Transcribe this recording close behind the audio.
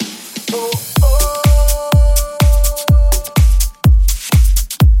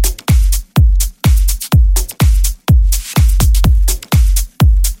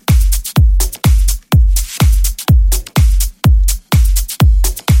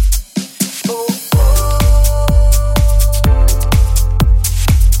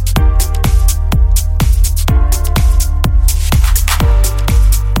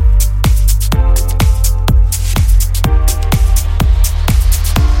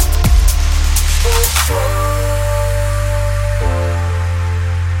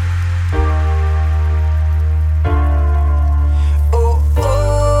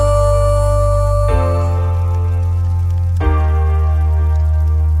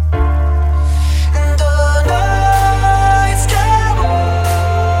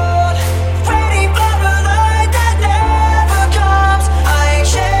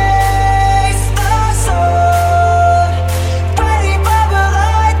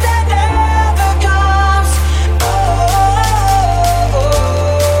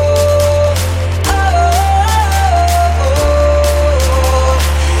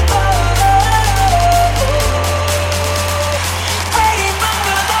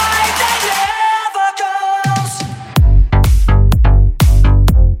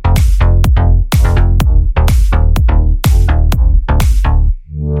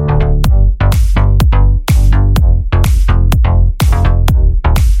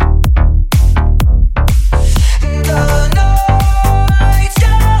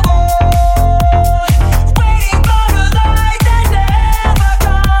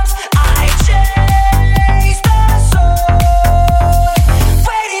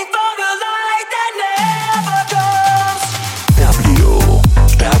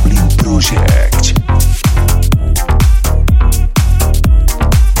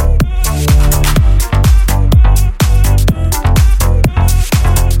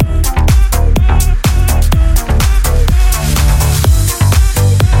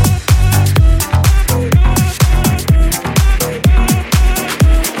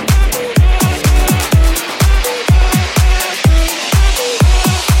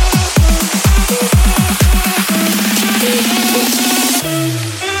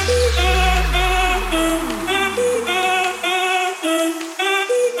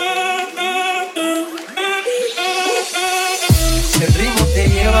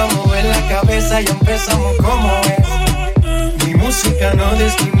cabeza y empezamos como es. Mi música no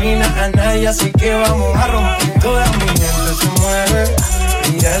discrimina a nadie, así que vamos a romper. Toda mi gente se mueve,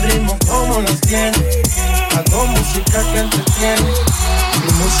 mira el ritmo como los tiene. Hago música que entretiene,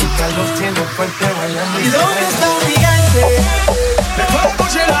 mi música los tiene fuerte bailando. ¿Y dónde está mi gente? Mejor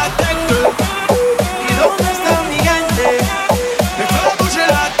bouger la tête. ¿Y dónde está mi gente? Mejor bouger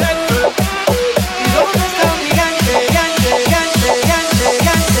la tête. ¿Y dónde está mi gente? Gente, gente, gente, gente,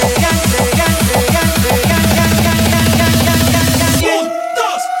 gente, gente, gente, gente, gente, gente. 1,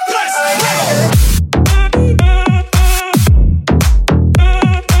 2, 3,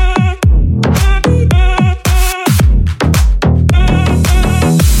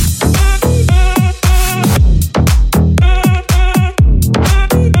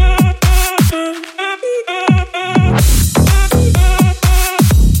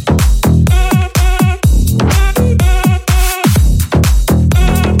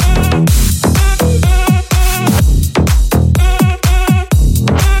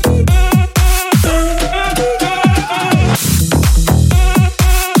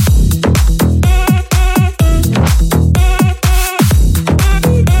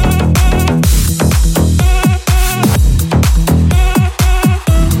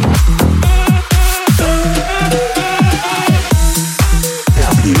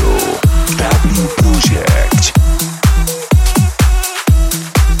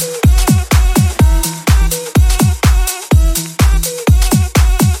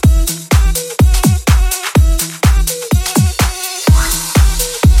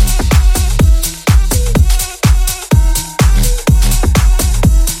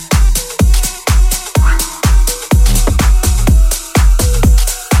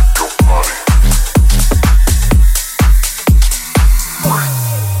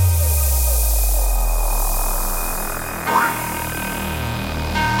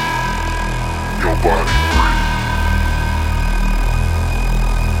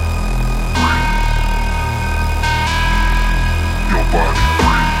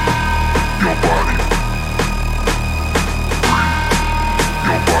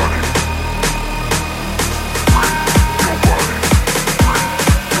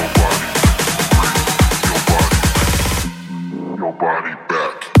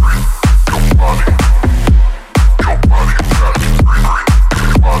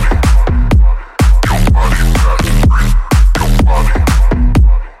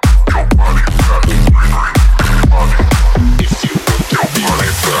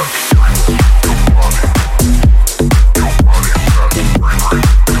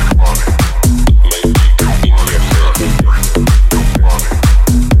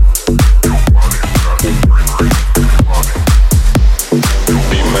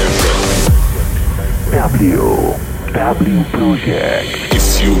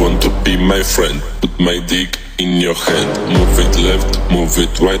 you want to be my friend, put my dick in your hand. Move it left, move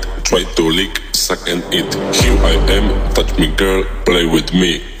it right, try to lick, suck and eat. Here I am, touch me girl, play with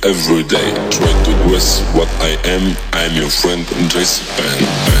me every day. Try to guess what I am, I'm your friend, Jason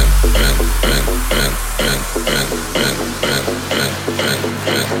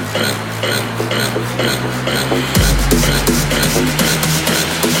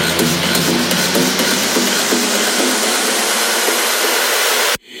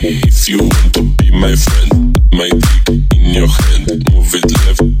If you want to be my friend, put my dick in your hand. Move it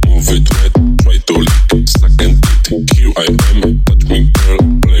left, move it right, try to lick, suck and eat. Here I am, touch me girl,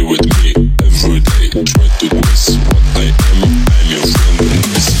 play with me every day. Try to guess what I am, I'm your friend and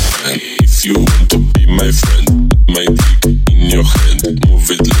this man. If you want to be my friend, put my dick in your hand. Move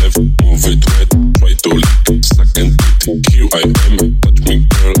it left, move it right, try to lick, suck and eat. Here I am, touch me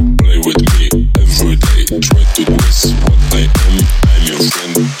girl, play with me every day. Try to guess what I am, I'm your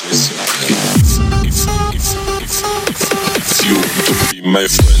friend. If you want to be my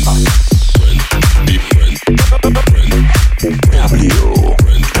friend, be friend,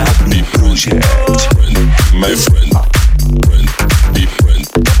 WProject, my friend, be friend, be friend,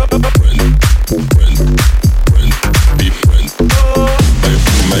 my friend, be friend, be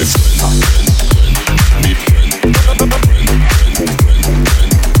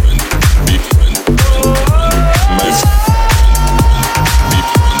friend, my friend.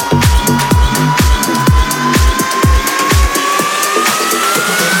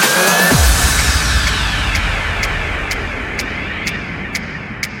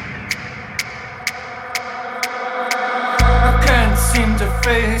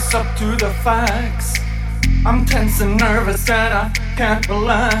 Face up to the facts. I'm tense and nervous and I can't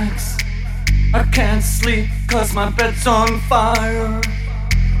relax. I can't sleep cause my bed's on fire.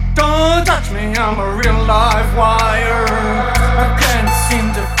 Don't touch me, I'm a real live wire. I can't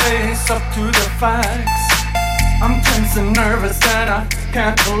seem to face up to the facts. I'm tense and nervous and I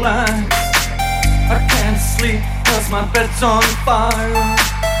can't relax. I can't sleep cause my bed's on fire.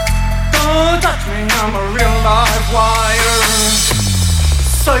 Don't touch me, I'm a real live wire.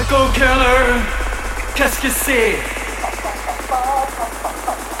 Psycho killer, qu'est-ce que c'est?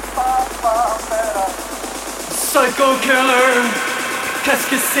 Psycho killer, qu'est-ce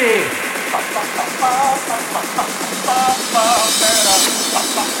que c'est?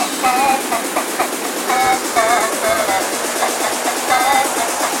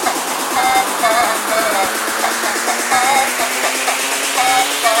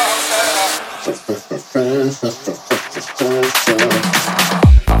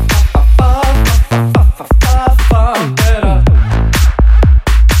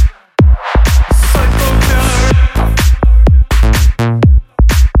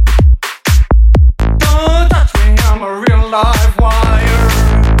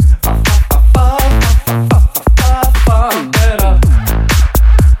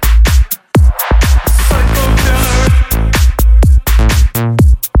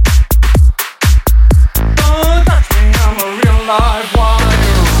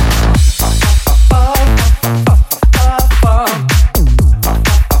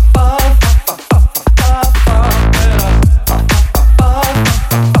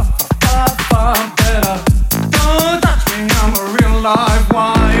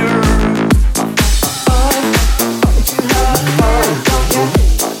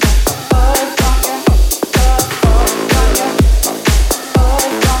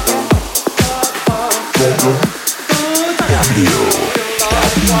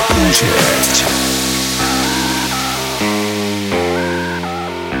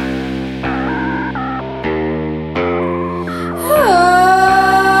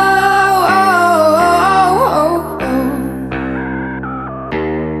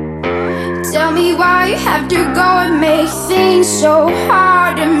 Tell me why you have to go and make things so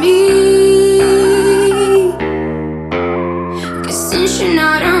hard to me. 'Cause since you're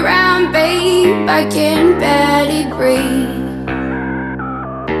not around, babe, I can barely breathe.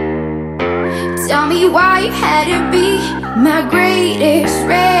 Tell me why you had to be my greatest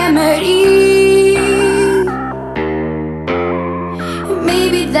remedy.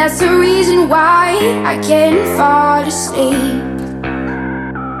 Maybe that's the reason why I can't fall asleep.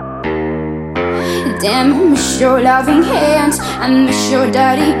 Damn, I miss your loving hands, I miss your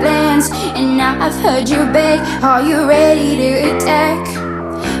dirty plans. And now I've heard you beg, are you ready to attack?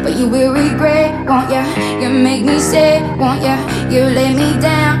 But you will regret, won't ya? You make me sad, won't ya? You let me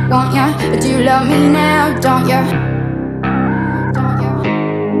down, won't ya? But you love me now, don't ya?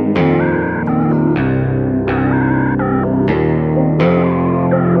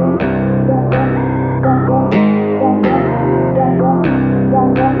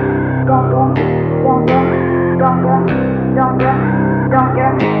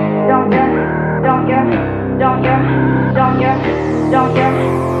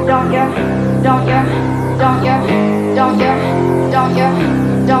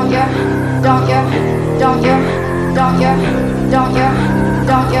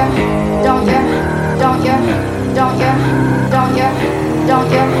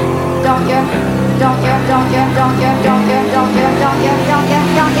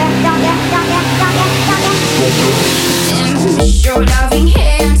 Miss your loving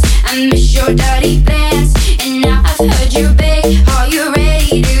hands, I miss your dirty plans. And now I've heard you beg, are you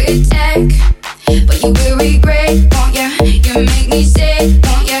ready to attack? But you will regret, won't ya? You make me sick,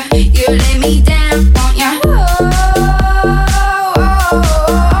 won't ya? You let me down, won't ya?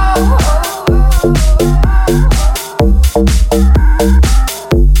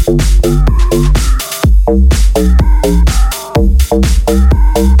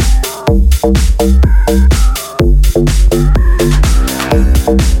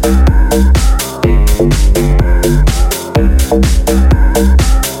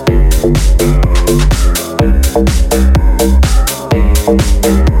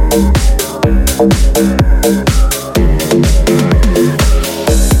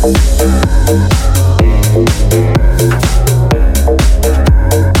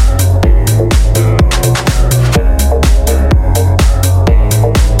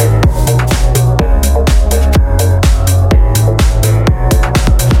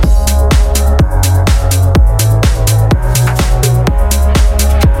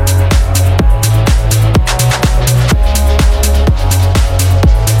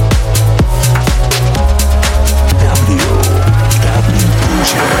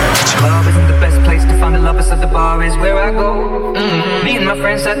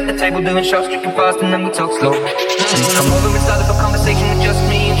 Doing shots, drinking fast, and then we talk slow. Come over and start up a conversation with just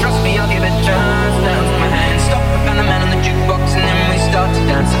me. And trust me, I'll give it a chance. Down to my hand, stop, I found a man on the jukebox, and then we start to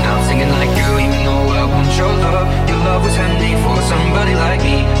dance. And I'm singing like you, even though I want your love. Your love was handmade for somebody like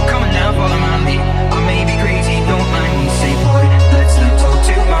me. Come on now, follow my lead. I may be crazy, don't mind me. Say, boy, let's not talk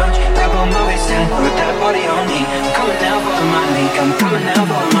too much. Grab on my waist and put that body on me. Come on now, follow my lead. I'm coming now,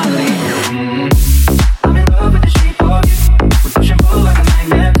 follow my lead. I'm in love with the shape of you. We push and pull like a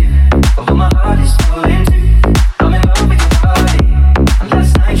magnet. Although my heart is falling too, I'm in love with your body. And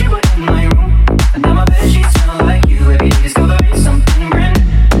last night you were in my room, and now my bedsheets smell like you. Every day discovering something brand new.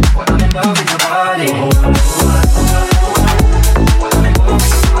 Well, I'm in love with your body. Well, I'm in love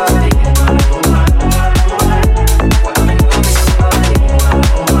with your body. Well, I'm in love with your body. Well,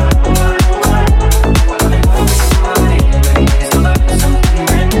 I'm in love with your body. Every day discovering something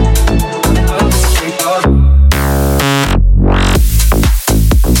brand new. I'm in love with the shape of you.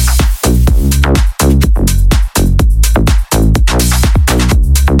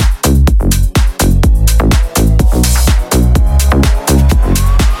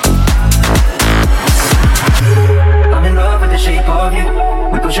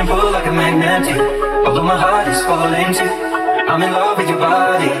 Although my heart is falling too, I'm in love with your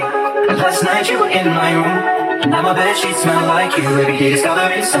body. And last night you were in my room, and now my bedsheets smell like you. Every day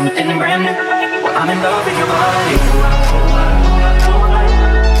discovering something brand new. Well, I'm in love with your body.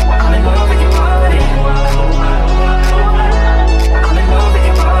 I'm in love with your body. I'm in love with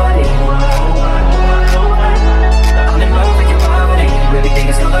your body. I'm in love with your body. Every day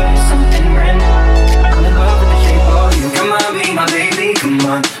discovering something brand new. I'm in love with the shape of you. Come on, be my baby, come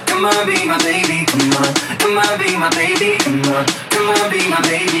on. Come on, be my baby, come on. Come on, be my baby, come on. Come on, be my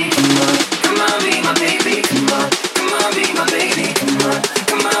baby, come on. Come on, be my baby, come on. Come on, be my baby, come on.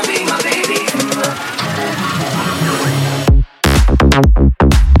 Come on, be my baby, come on.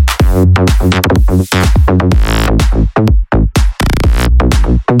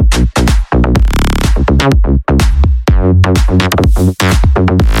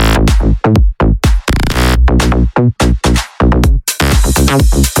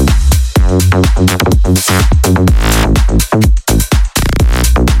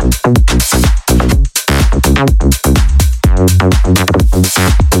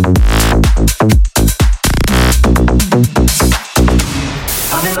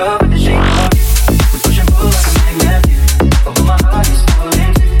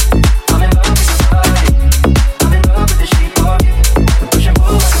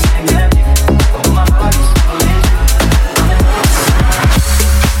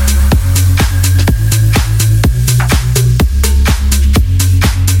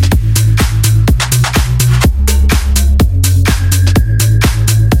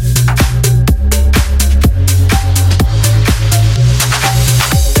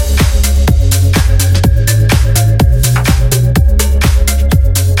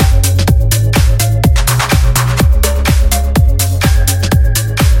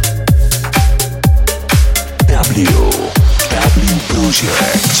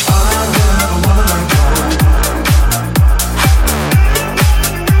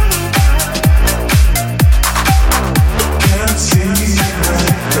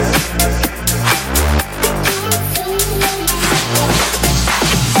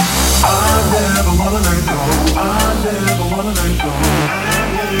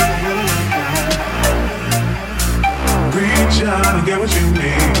 get what you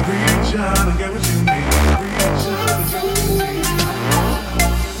need. Reach out and get what you need. Reach out and get what you need.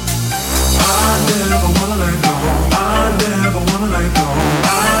 I never wanna let go. I never wanna let go.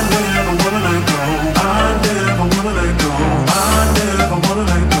 I never wanna let go. I never wanna let go. I never wanna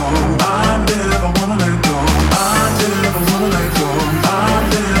let go. I never wanna let go. I never wanna let go. I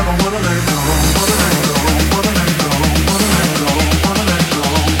never wanna let go. Wanna let go. Wanna let go. Wanna let go. Wanna let go.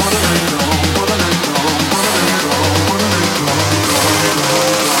 Wanna let go. Wanna let go. Wanna let go. Wanna let go.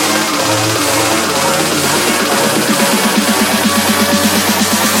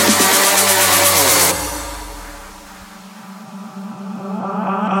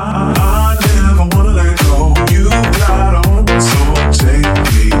 I never wanna let go. You got on my soul. Take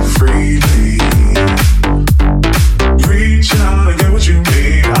me freely. Reach out and get what you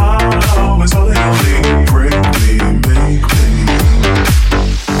need. I'll always hold it on me. Break me, make me.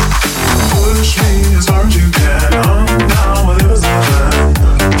 Push me as far as you can. I'm down, whatever's the plan.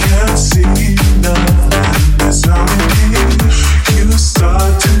 Can't see nothing, it's not me. You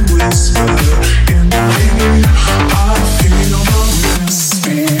start to whisper in my ear. I feel my wrist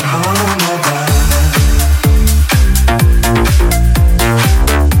behind my back.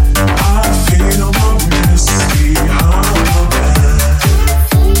 I feel my wrist behind my back. I feel my wrist behind my back.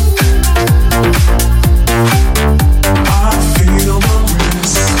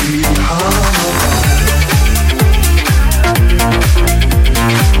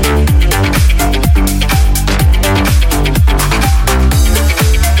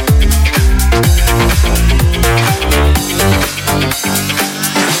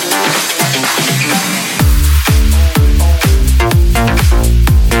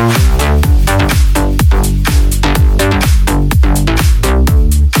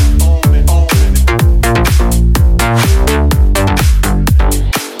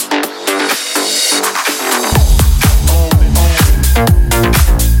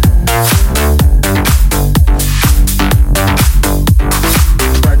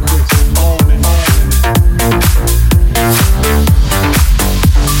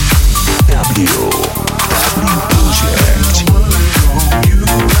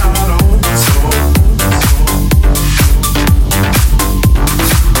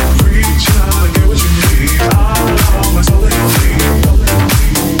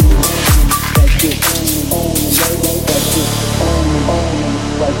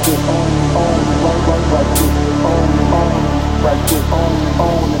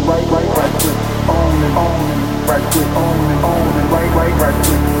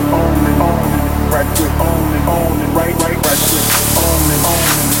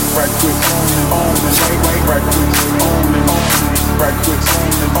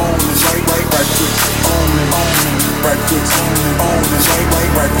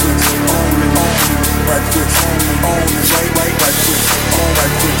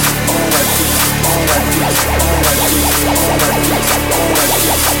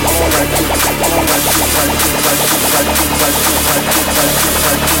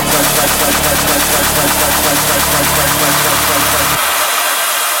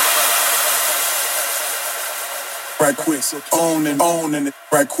 Right quick, on and it,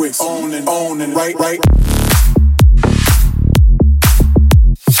 right quick, on and right.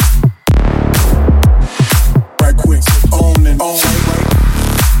 Right quick, on and right.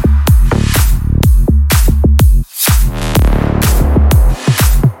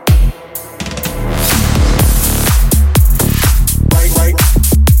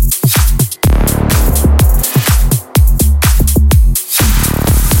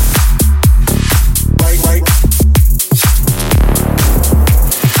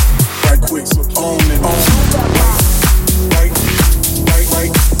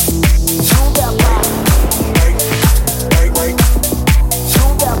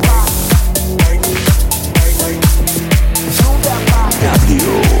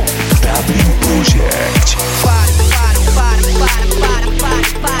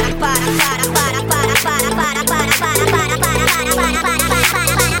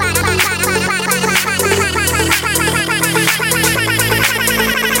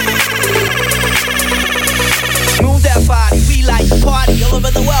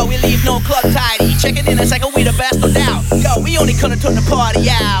 Checking in a second, we the best, no doubt. Yo, we only couldn't turn the party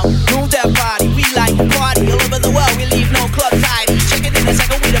out. Move that body, we like to party all over the world. We leave no club tidy. Checking in a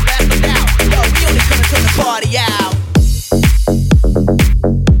second, we the best, no doubt. Yo, we only couldn't turn the party out.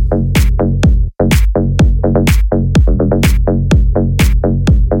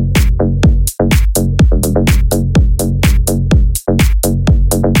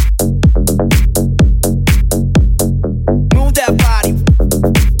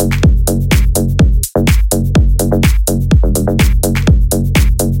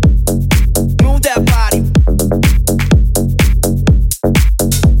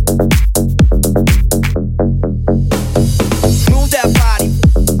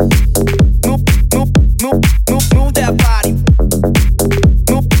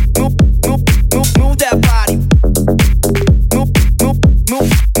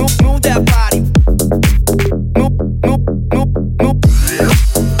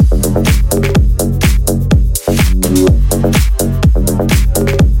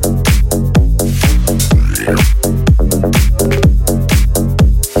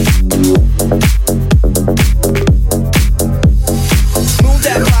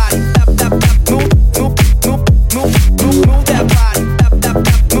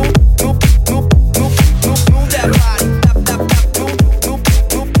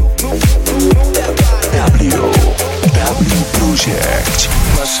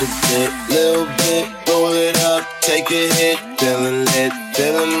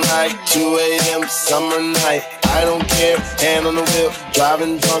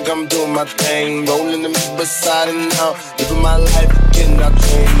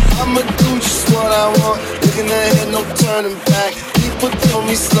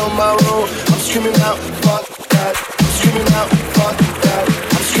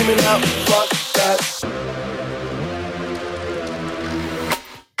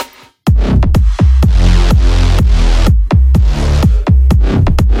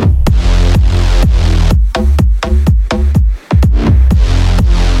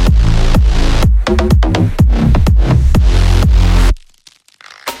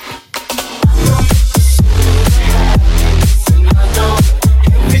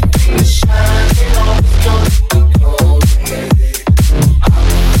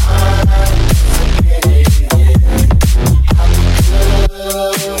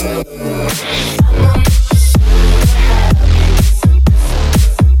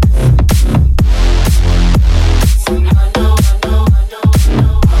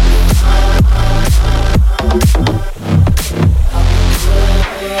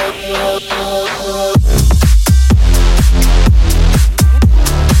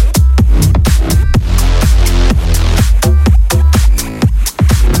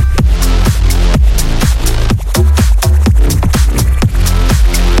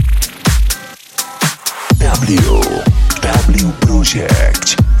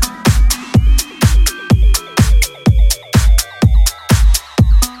 WProject.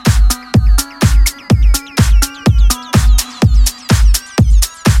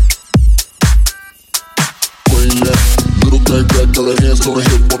 Got her hands on her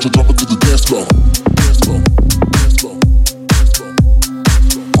hip, watch her drop it to the dance floor.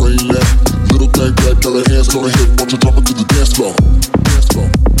 Bring that little thing back, got her hands on her hip, watch her drop it to the dance floor.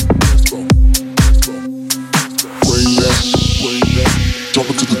 Bring that, drop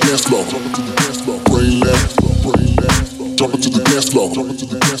it to the dance floor. Bring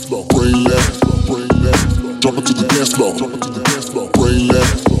that, drop it to the dance floor. Bring that,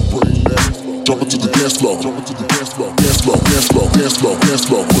 drop it to the dance floor. Bring that, drop it to the dance floor. Dance floor, dance floor, dance floor, dance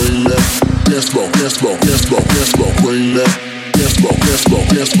floor, bring that. Dance floor, dance floor, dance floor, dance floor, bring that. Dance floor, dance floor,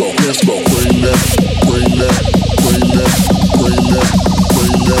 dance floor, dance floor, bring that. Bring that, bring that, bring that,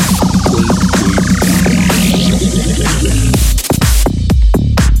 bring that, bring that.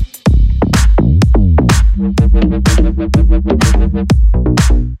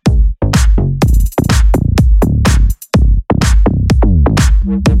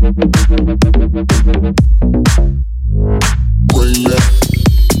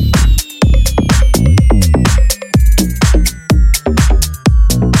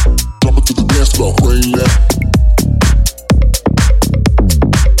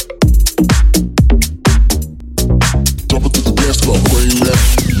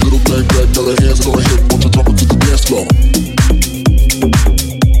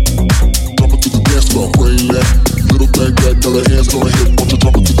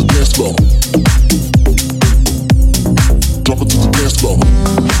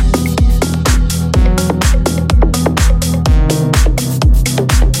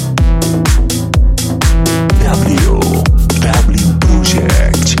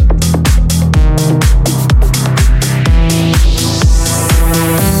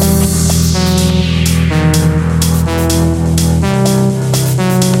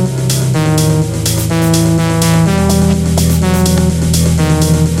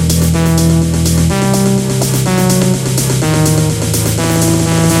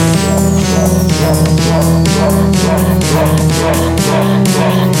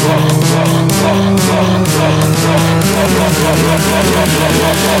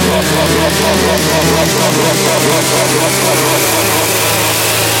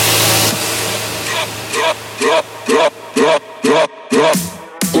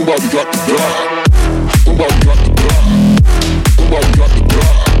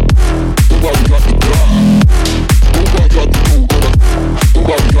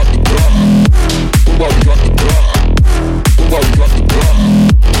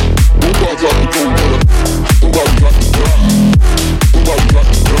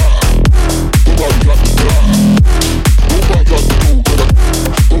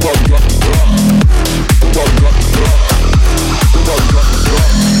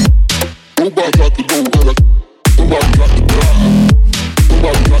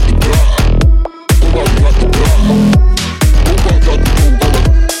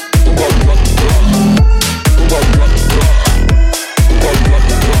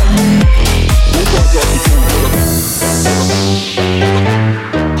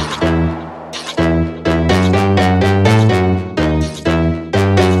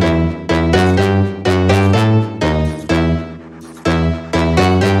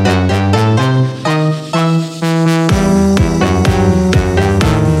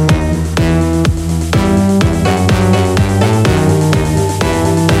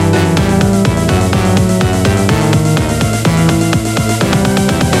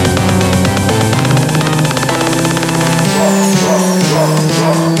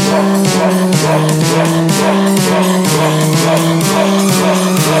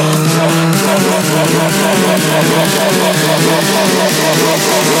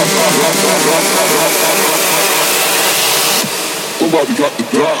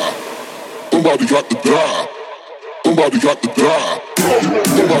 drive. Somebody got to drive. Somebody got to drive.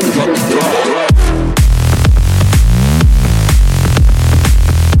 Somebody got to drive.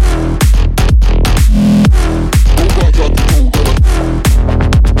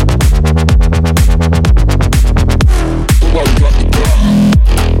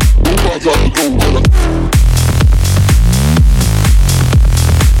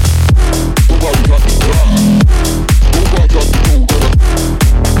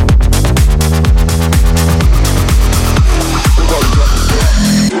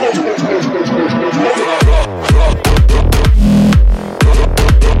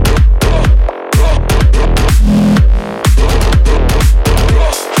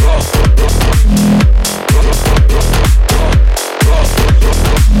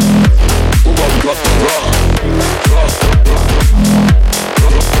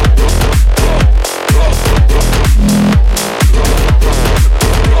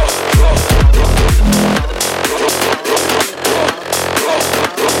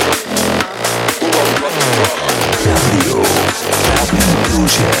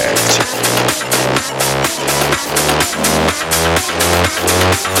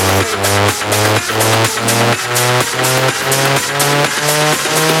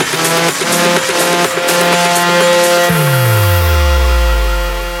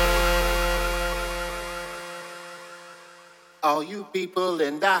 All you people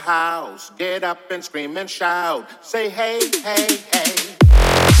in the house, get up and scream and shout. Say hey, hey, hey.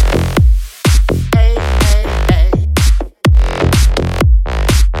 Hey, hey, hey.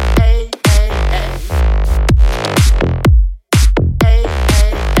 Hey, hey, hey. Hey,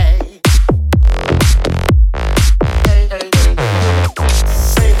 hey, hey. Hey, hey,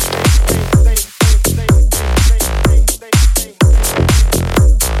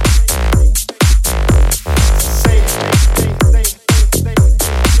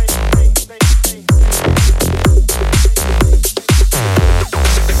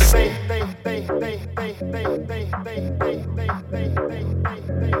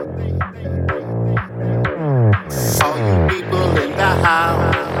 all you people in the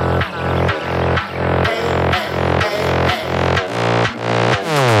house. Hey, hey, hey, hey.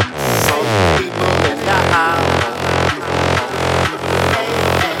 All you people in the house. Hey,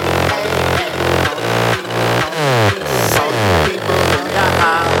 hey, hey, hey. All you people in the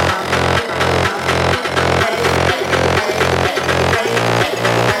house. Hey, hey, hey,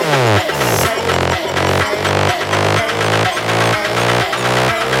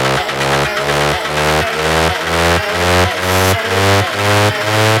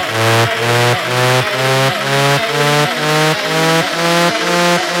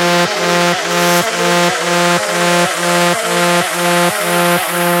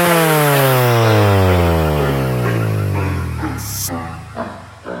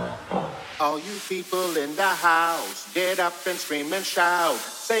 all you people in the house, get up and scream and shout.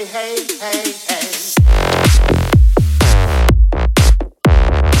 Say hey, hey, hey.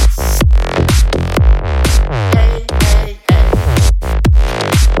 Hey, hey, hey.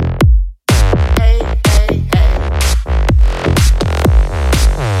 Hey, hey, hey.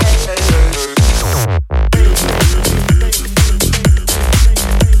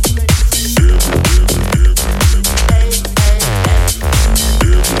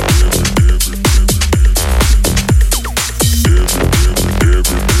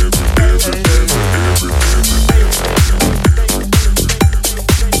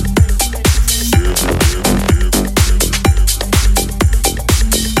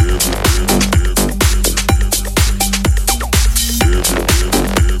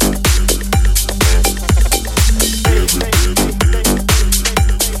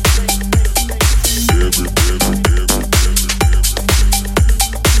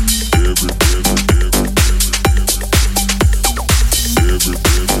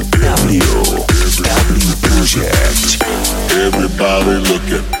 WProject. Everybody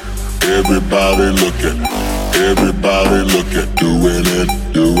looking, everybody looking, everybody looking, doing it,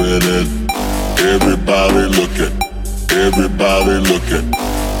 doing it. Everybody looking, everybody looking,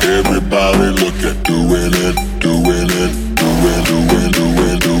 everybody looking, doing it, doing it, doing, doing,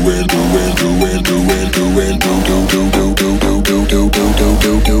 doing, doing, doing, doing, doing, doing, do do do do do do do do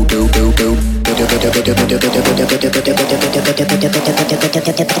do do do do. Look at, look, look, look, look at, look, look, look.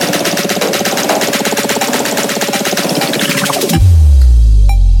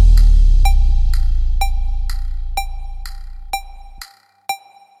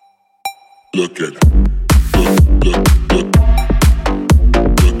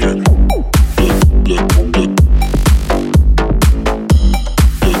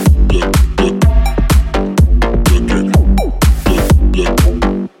 Look, look, look, look at, look,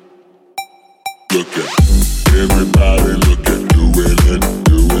 look.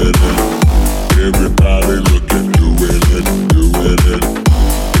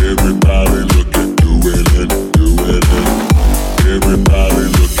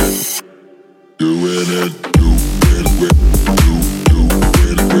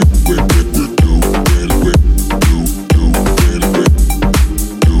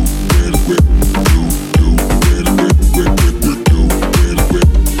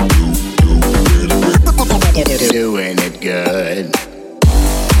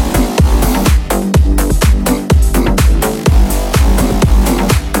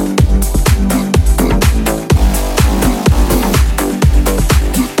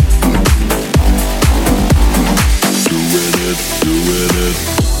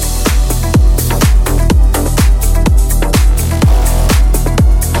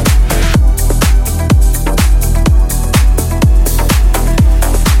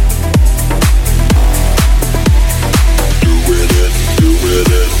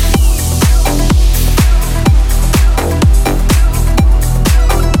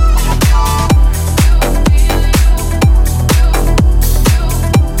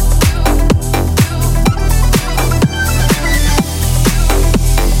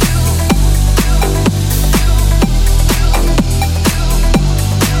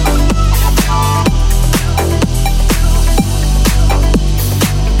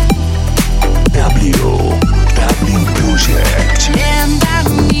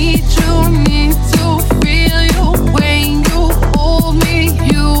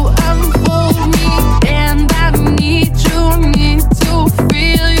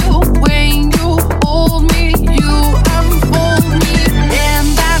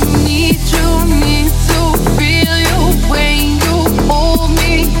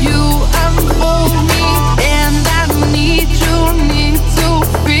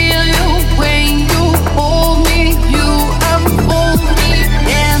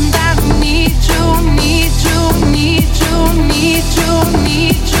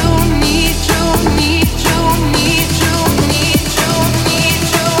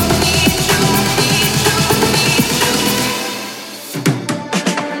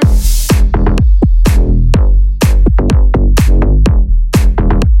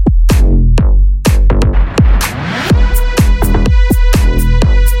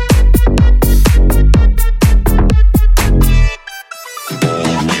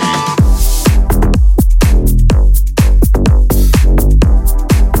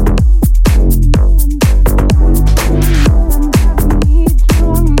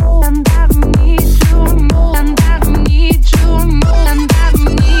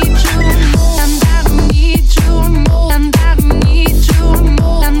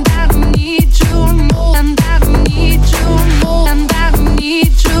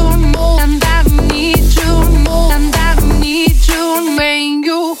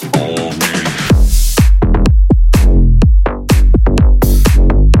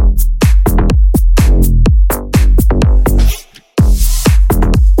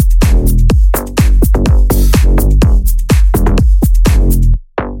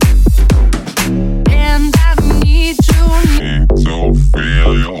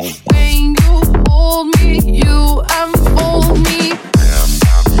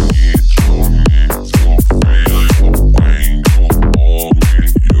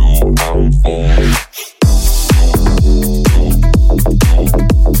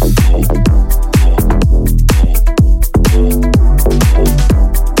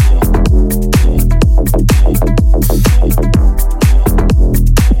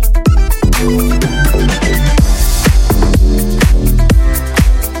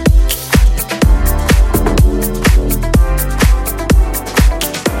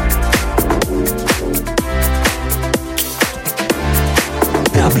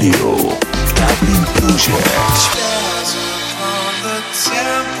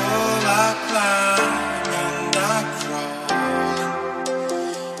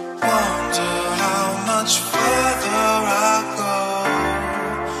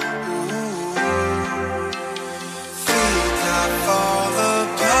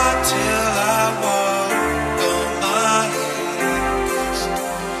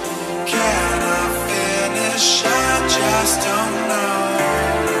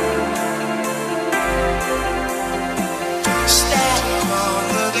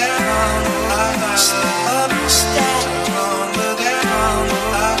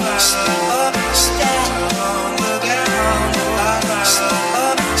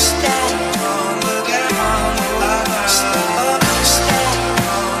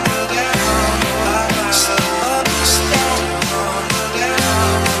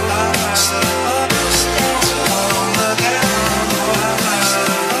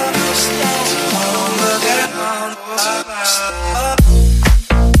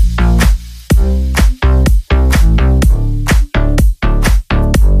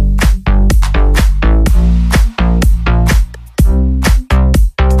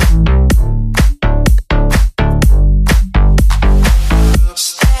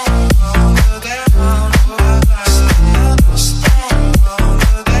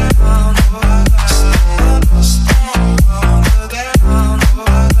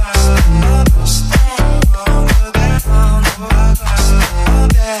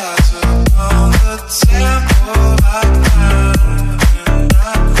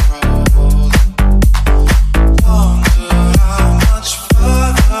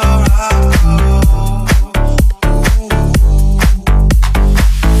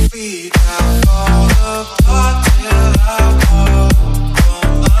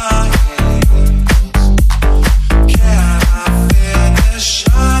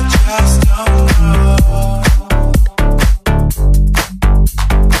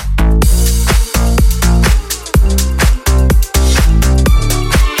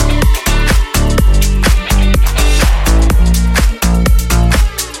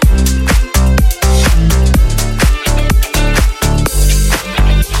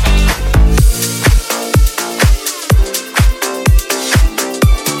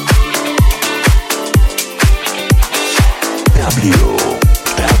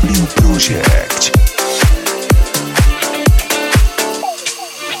 WProject.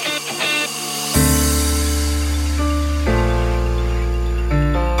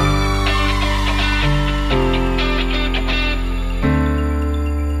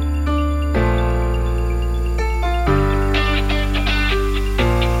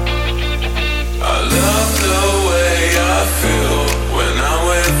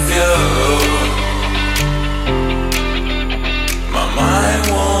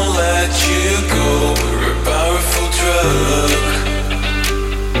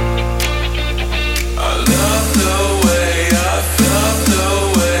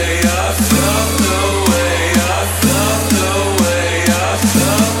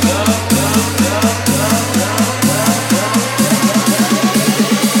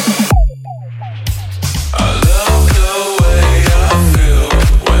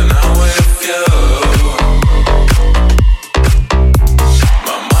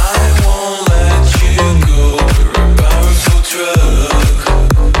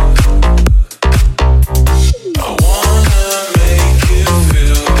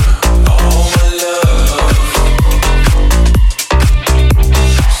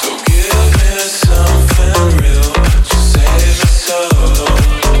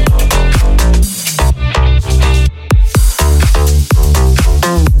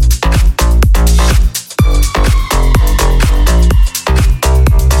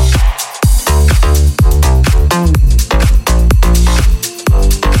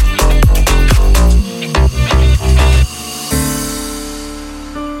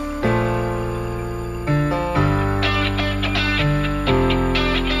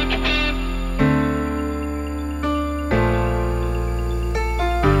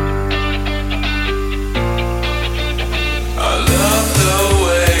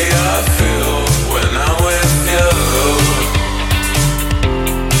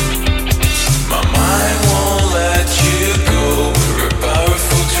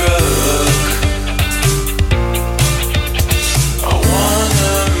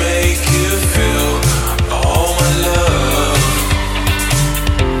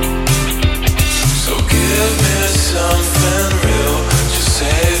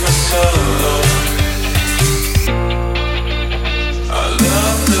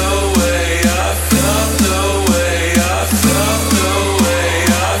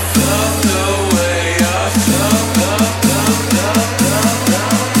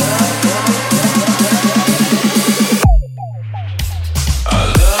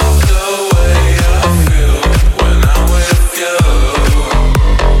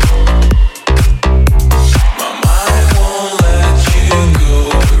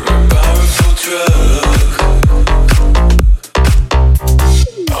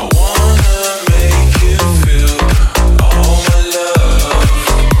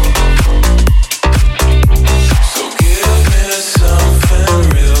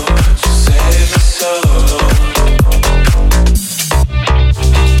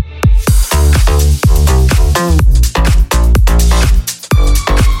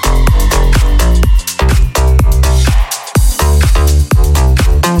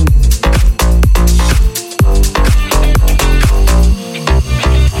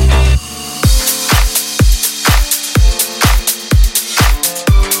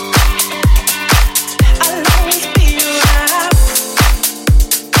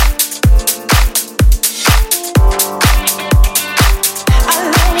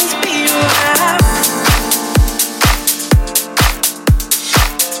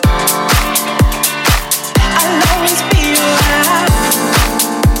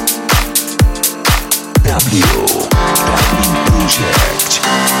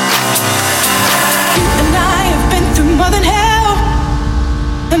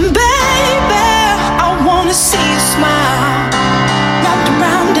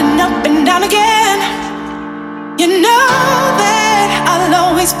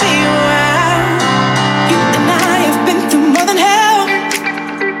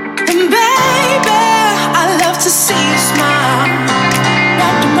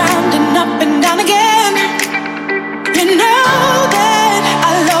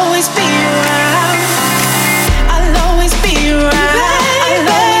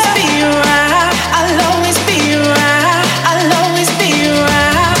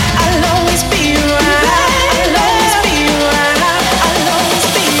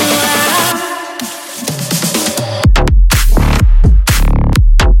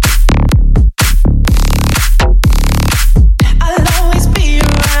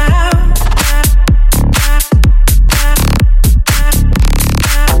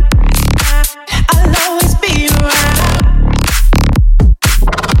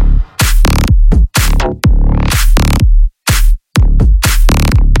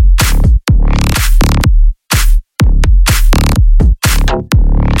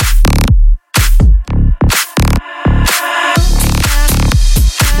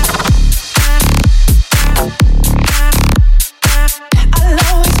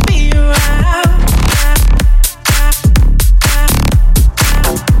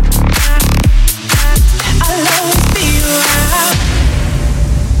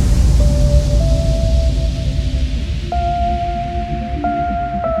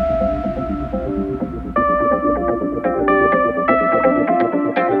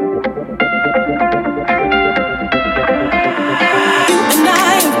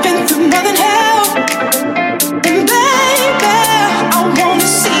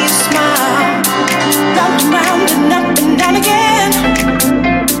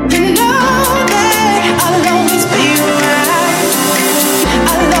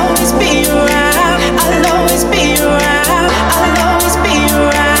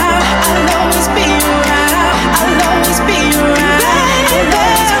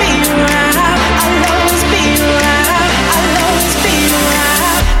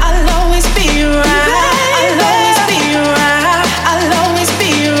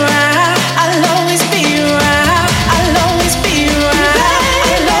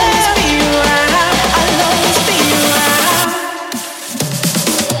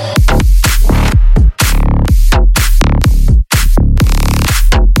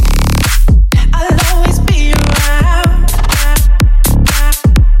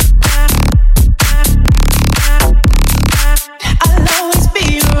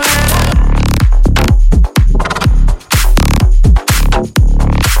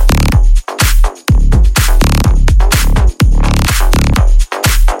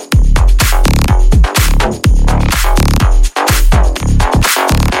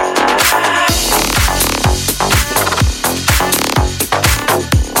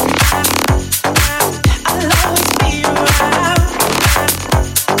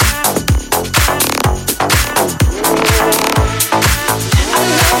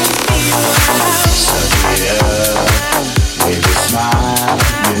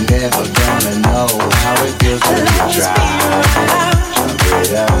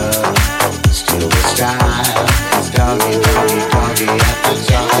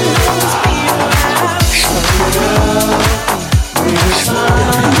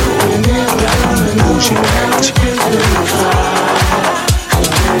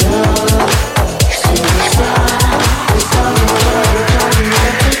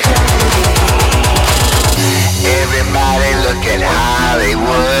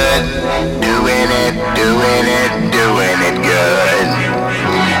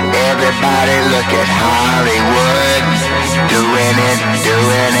 look at Hollywood, doing it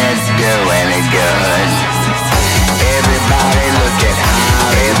good. Everybody look at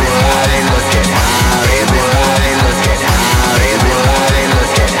Hollywood. Everybody look at Hollywood. Everybody look at Hollywood. Everybody look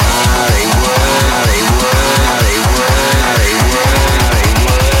at Hollywood. Hollywood.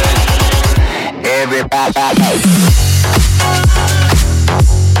 Everybody.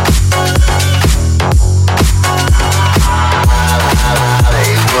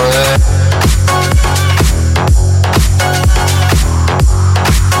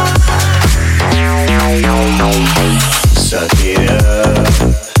 Suck it up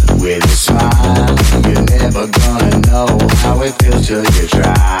with a smile. You're never gonna know how it feels till you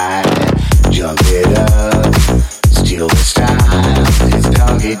try. Jump it up, steal the style. It's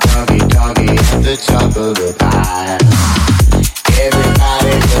doggy, doggy, doggy at the top of the pile.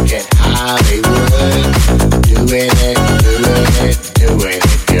 Everybody look at Hollywood, doing it good.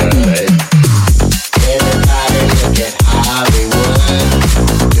 Everybody look at Hollywood,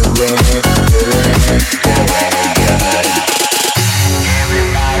 doing it good.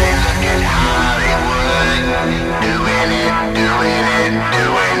 Everybody look at Hollywood, doing it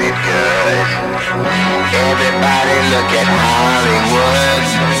good. Everybody look at Hollywood,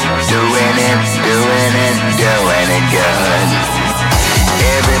 doing it good.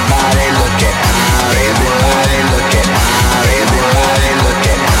 Everybody look at Hollywood, look at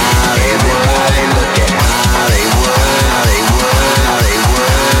Hollywood, look at Hollywood, look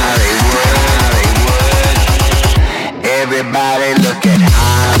at Hollywood. Everybody look at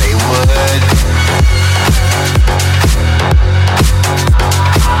Hollywood.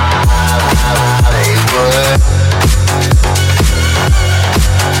 Hollywood.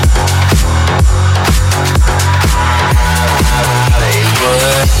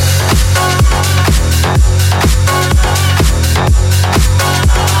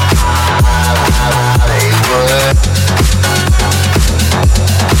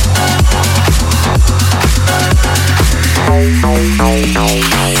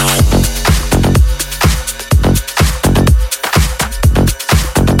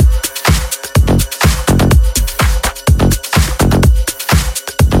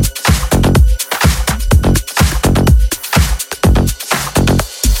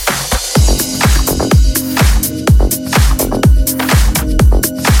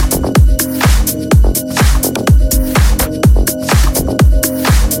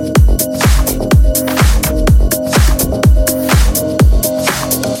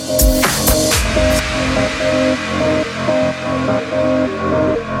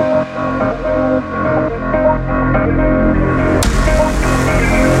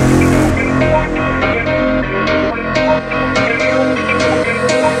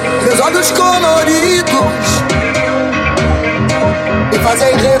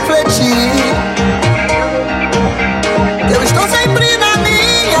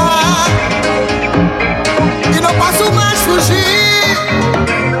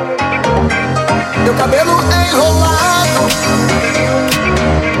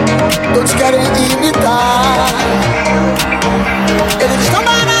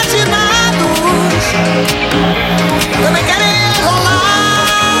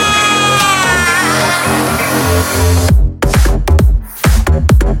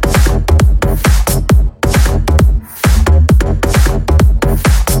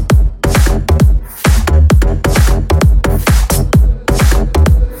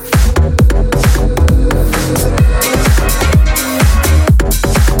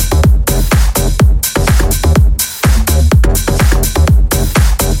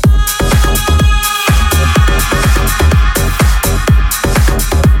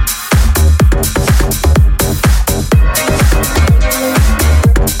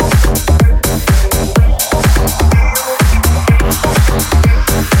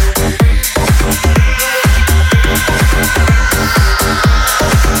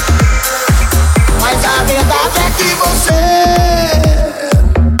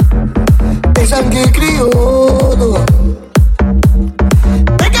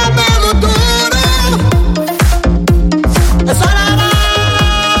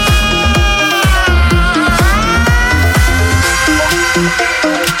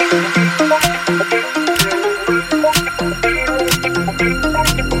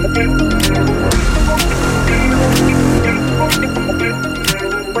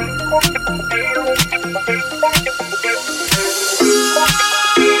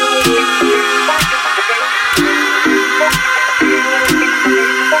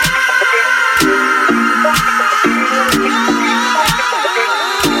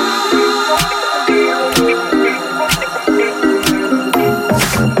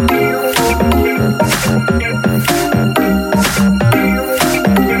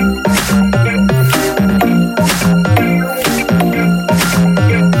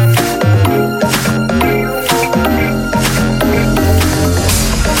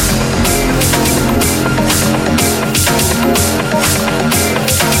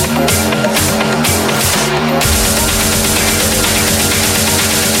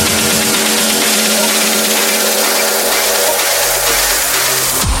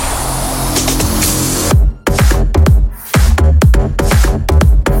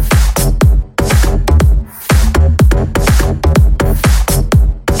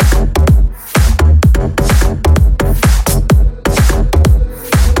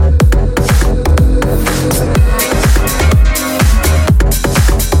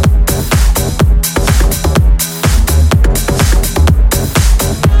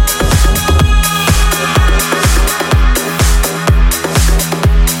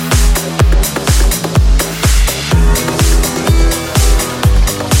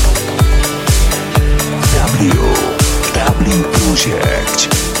 WProject.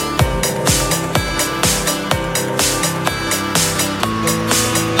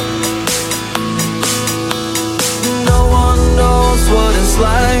 No one knows what it's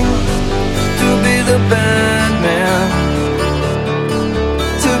like to be the bad man,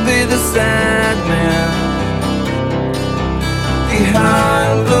 to be the sad man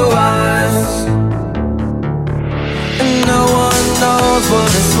behind blue eyes. And no one knows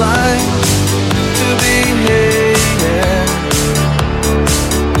what it's like to be hated,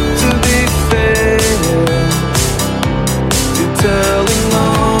 to be faded, to telling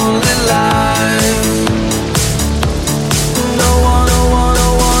only lies. No one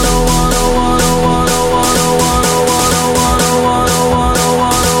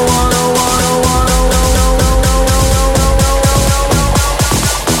knows what it's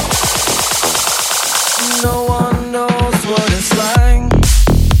like. No one knows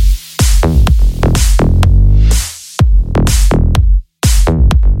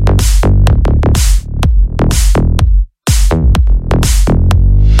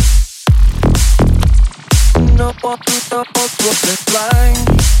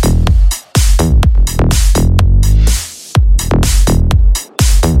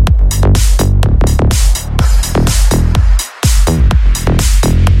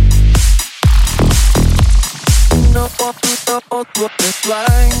what it's like. No one knows what it's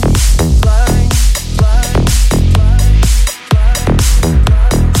like.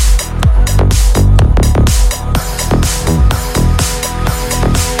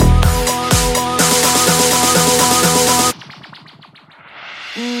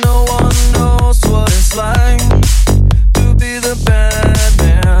 No one knows what it's like to be the bad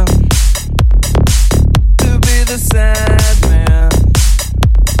man, to be the sad man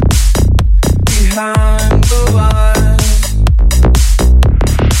behind blue eyes.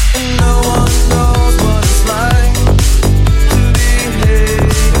 And no one knows what it's like to be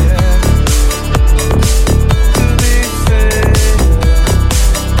hated, to be faded,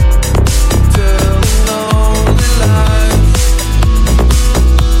 telling only lies.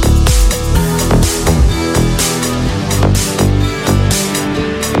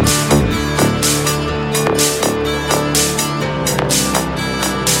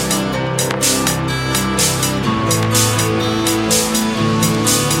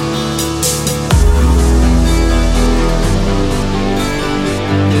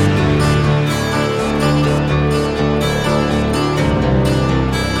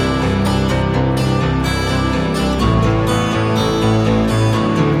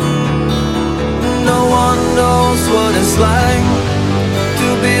 No one knows what it's like to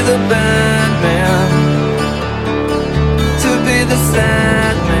be the bad man, to be the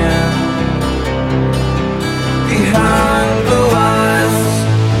sad man behind blue eyes.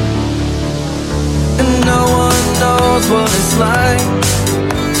 And no one knows what it's like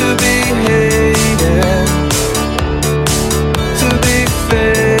to be hated, to be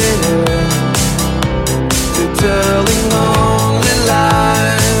faded, to telling only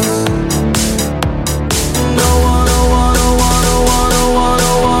lies. No.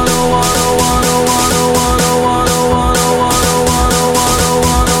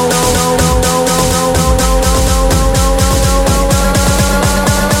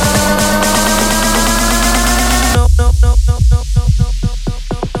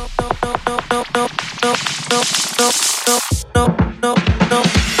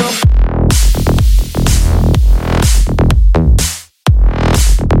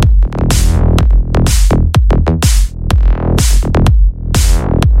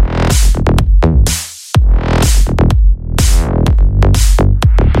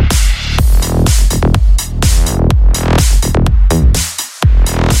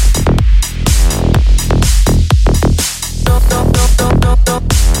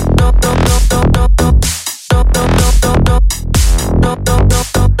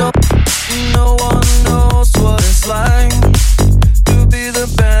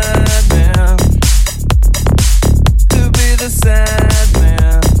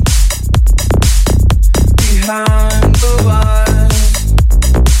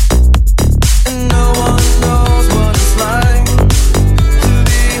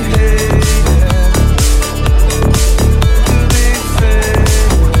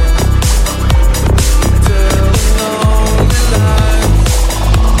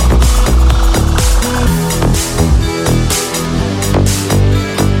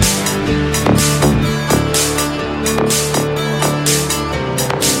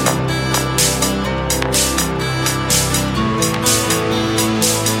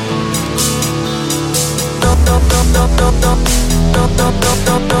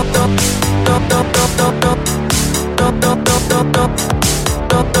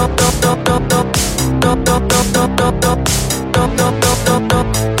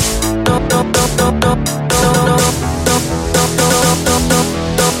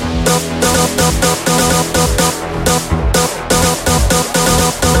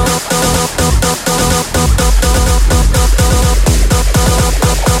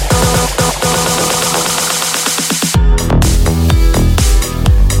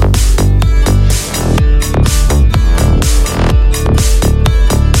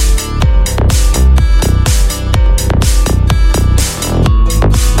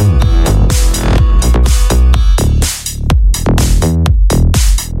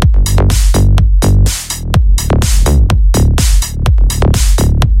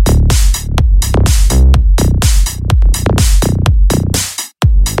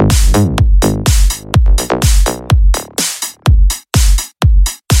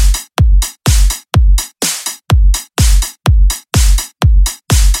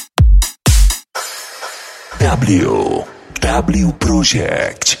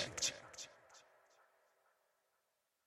 WProject.